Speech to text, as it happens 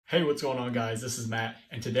Hey, what's going on, guys? This is Matt,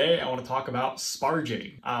 and today I want to talk about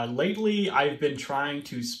sparging. Lately, I've been trying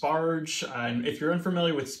to sparge, and if you're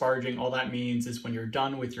unfamiliar with sparging, all that means is when you're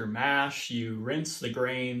done with your mash, you rinse the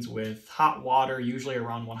grains with hot water, usually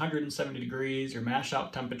around 170 degrees, your mash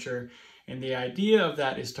out temperature, and the idea of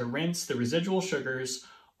that is to rinse the residual sugars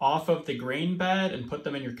off of the grain bed and put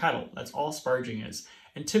them in your kettle. That's all sparging is.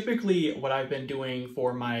 And typically, what I've been doing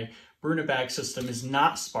for my Bruno bag system is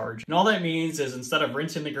not sparge. And all that means is instead of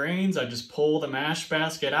rinsing the grains, I just pull the mash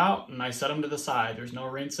basket out and I set them to the side. There's no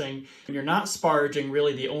rinsing. When you're not sparging,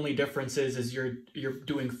 really the only difference is you're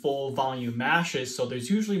doing full volume mashes, so there's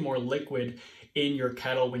usually more liquid in your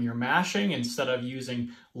kettle when you're mashing instead of using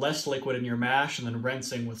less liquid in your mash and then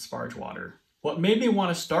rinsing with sparge water. What made me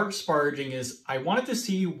want to start sparging is I wanted to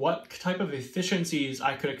see what type of efficiencies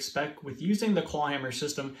I could expect with using the claw hammer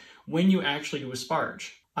system when you actually do a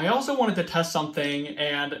sparge. I also wanted to test something,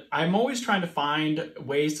 and I'm always trying to find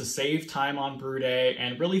ways to save time on brew day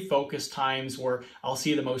and really focus times where I'll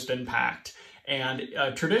see the most impact. And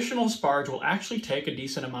a traditional sparge will actually take a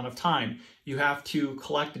decent amount of time. You have to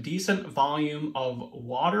collect a decent volume of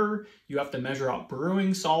water. You have to measure out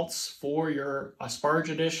brewing salts for your sparge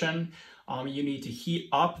edition. You need to heat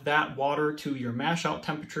up that water to your mash out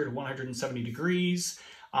temperature to 170 degrees.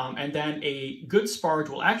 And then a good sparge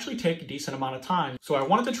will actually take a decent amount of time. So I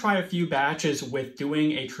wanted to try a few batches with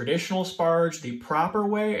doing a traditional sparge the proper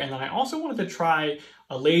way, and then I also wanted to try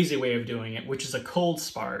a lazy way of doing it, which is a cold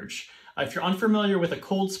sparge. If you're unfamiliar with a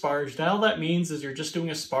cold sparge, all that means is you're just doing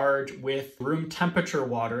a sparge with room temperature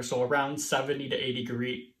water, so around 70 to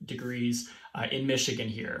 80 degrees in Michigan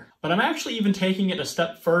here. But I'm actually even taking it a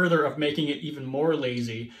step further of making it even more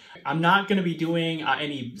lazy. I'm not going to be doing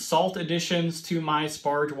any salt additions to my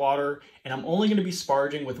sparge water, and I'm only going to be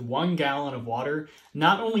sparging with 1 gallon of water.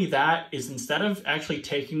 Not only that, is instead of actually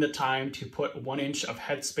taking the time to put 1 inch of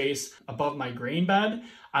headspace above my grain bed,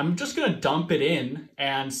 I'm just going to dump it in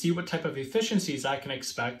and see what type of efficiencies I can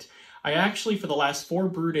expect. I actually, for the last 4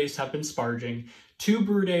 brew days, have been sparging. 2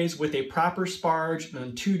 brew days with a proper sparge, and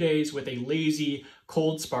then 2 days with a lazy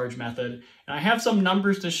cold sparge method. And I have some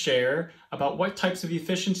numbers to share about what types of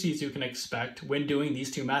efficiencies you can expect when doing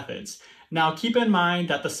these 2 methods. Now, keep in mind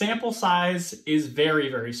that the sample size is very,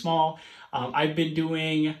 very small. I've been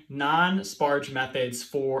doing non-sparge methods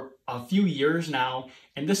for a few years now,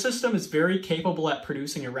 and this system is very capable at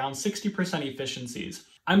producing around 60% efficiencies.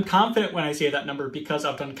 I'm confident when I say that number because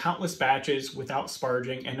I've done countless batches without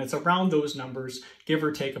sparging, and it's around those numbers, give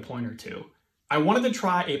or take a point or 2. I wanted to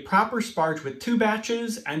try a proper sparge with 2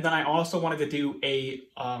 batches, and then I also wanted to do a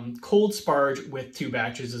cold sparge with 2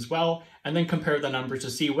 batches as well, and then compare the numbers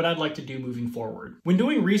to see what I'd like to do moving forward. When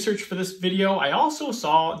doing research for this video, I also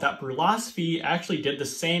saw that Brulosophy actually did the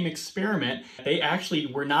same experiment. They actually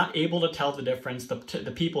were not able to tell the difference.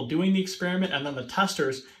 The people doing the experiment and then the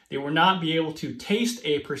testers, they were not be able to taste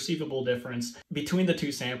a perceivable difference between the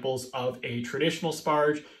 2 samples of a traditional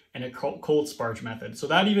sparge and a cold sparge method. So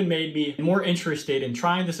that even made me more interested in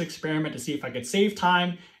trying this experiment to see if I could save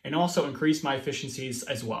time and also increase my efficiencies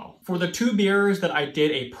as well. For the 2 beers that I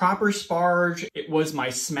did a proper sparge, it was my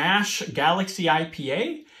Smash Galaxy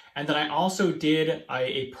IPA, and then I also did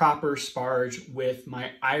a proper sparge with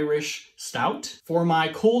my Irish Stout. For my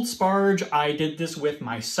cold sparge, I did this with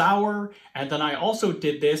my sour, and then I also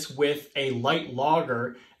did this with a light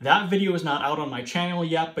lager. That video is not out on my channel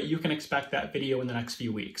yet, but you can expect that video in the next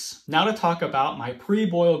few weeks. Now to talk about my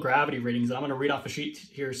pre-boil gravity readings. I'm going to read off a sheet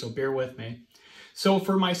here, so bear with me. So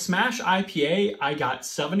for my Smash IPA, I got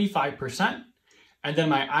 75%, and then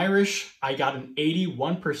my Irish, I got an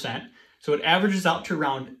 81%. So it averages out to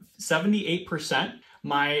around 78%.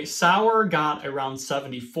 My sour got around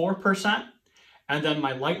 74%, and then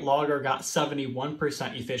my light lager got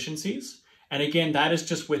 71% efficiencies. And again, that is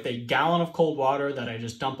just with a gallon of cold water that I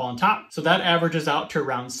just dump on top. So that averages out to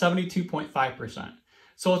around 72.5%.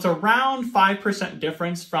 So it's around 5%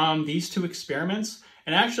 difference from these 2 experiments.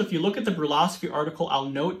 And actually, if you look at the Brulosophy article, I'll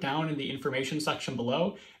note down in the information section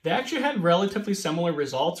below, they actually had relatively similar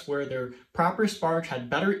results where their proper sparge had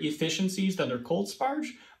better efficiencies than their cold sparge,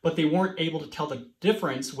 but they weren't able to tell the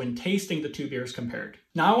difference when tasting the 2 beers compared.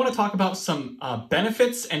 Now I want to talk about some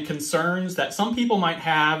benefits and concerns that some people might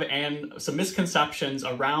have and some misconceptions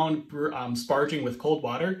around sparging with cold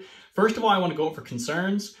water. First of all, I want to go over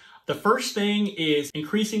concerns. The first thing is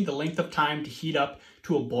increasing the length of time to heat up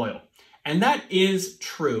to a boil. And that is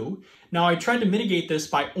true. Now, I tried to mitigate this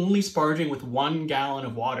by only sparging with 1 gallon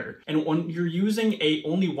of water. And when you're using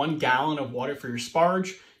only 1 gallon of water for your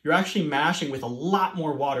sparge, you're actually mashing with a lot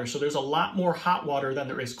more water. So there's a lot more hot water than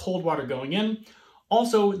there is cold water going in.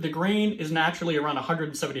 Also, the grain is naturally around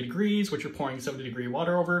 170 degrees, which you're pouring 70-degree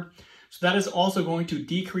water over. So that is also going to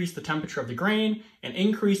decrease the temperature of the grain and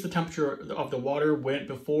increase the temperature of the water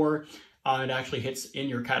before it actually hits in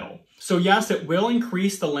your kettle. So yes, it will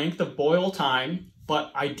increase the length of boil time,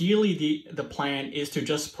 but ideally the plan is to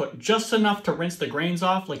just put just enough to rinse the grains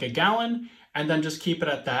off, like a gallon, and then just keep it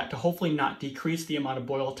at that to hopefully not decrease the amount of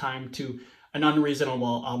boil time to an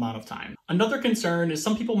unreasonable amount of time. Another concern is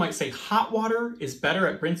some people might say hot water is better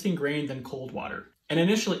at rinsing grain than cold water. And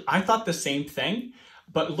initially I thought the same thing,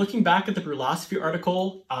 but looking back at the Brewlosophy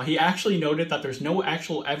article, he actually noted that there's no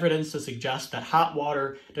actual evidence to suggest that hot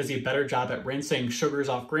water does a better job at rinsing sugars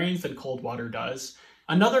off grains than cold water does.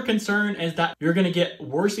 Another concern is that you're going to get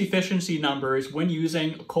worse efficiency numbers when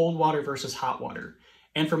using cold water versus hot water.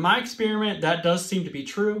 And from my experiment, that does seem to be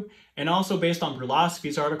true. And also based on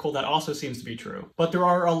Brewlosophy's article, that also seems to be true. But there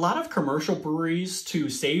are a lot of commercial breweries to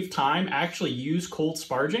save time actually use cold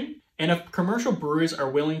sparging. And if commercial breweries are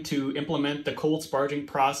willing to implement the cold sparging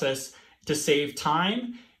process to save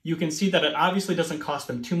time, you can see that it obviously doesn't cost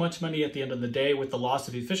them too much money at the end of the day with the loss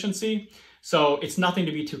of efficiency. So it's nothing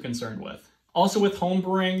to be too concerned with. Also with home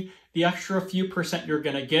brewing, the extra few percent you're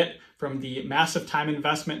going to get from the massive time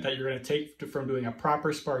investment that you're going to take from doing a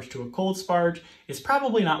proper sparge to a cold sparge is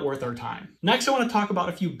probably not worth our time. Next, I want to talk about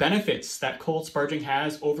a few benefits that cold sparging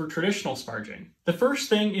has over traditional sparging. The first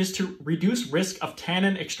thing is to reduce risk of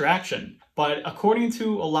tannin extraction. But according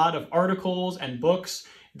to a lot of articles and books,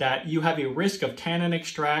 that you have a risk of tannin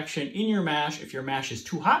extraction in your mash if your mash is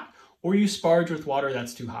too hot or you sparge with water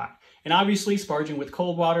that's too hot. And obviously sparging with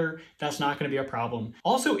cold water, that's not going to be a problem.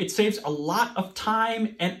 Also, it saves a lot of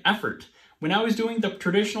time and effort. When I was doing the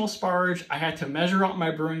traditional sparge, I had to measure out my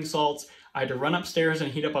brewing salts. I had to run upstairs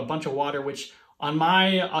and heat up a bunch of water, which on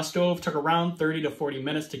my stove took around 30 to 40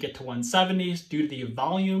 minutes to get to 170 due to the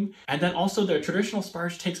volume. And then also the traditional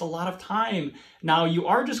sparge takes a lot of time. Now you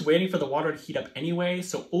are just waiting for the water to heat up anyway.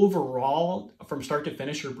 So overall, from start to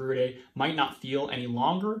finish, your brew day might not feel any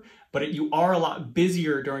longer, but you are a lot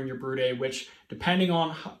busier during your brew day, which depending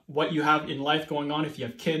on what you have in life going on, if you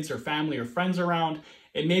have kids or family or friends around,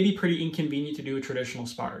 it may be pretty inconvenient to do a traditional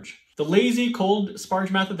sparge. The lazy cold sparge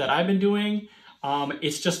method that I've been doing,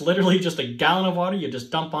 it's just literally just a gallon of water. You just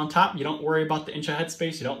dump on top. You don't worry about the inch of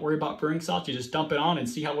headspace. You don't worry about brewing salts. You just dump it on and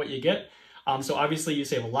see what you get. So obviously you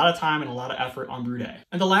save a lot of time and a lot of effort on brew day.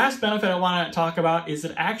 And the last benefit I want to talk about is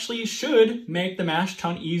it actually should make the mash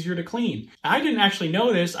tun easier to clean. I didn't actually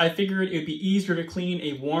know this. I figured it'd be easier to clean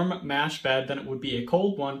a warm mash bed than it would be a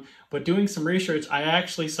cold one. But doing some research, I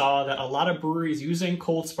actually saw that a lot of breweries using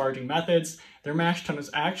cold sparging methods, their mash tun is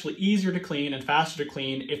actually easier to clean and faster to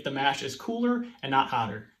clean if the mash is cooler and not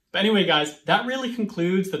hotter. But anyway, guys, that really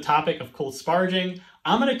concludes the topic of cold sparging.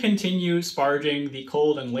 I'm going to continue sparging the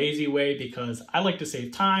cold and lazy way because I like to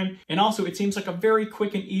save time. And also it seems like a very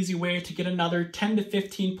quick and easy way to get another 10 to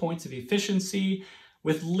 15 points of efficiency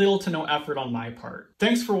with little to no effort on my part.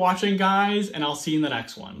 Thanks for watching, guys, and I'll see you in the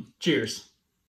next one. Cheers.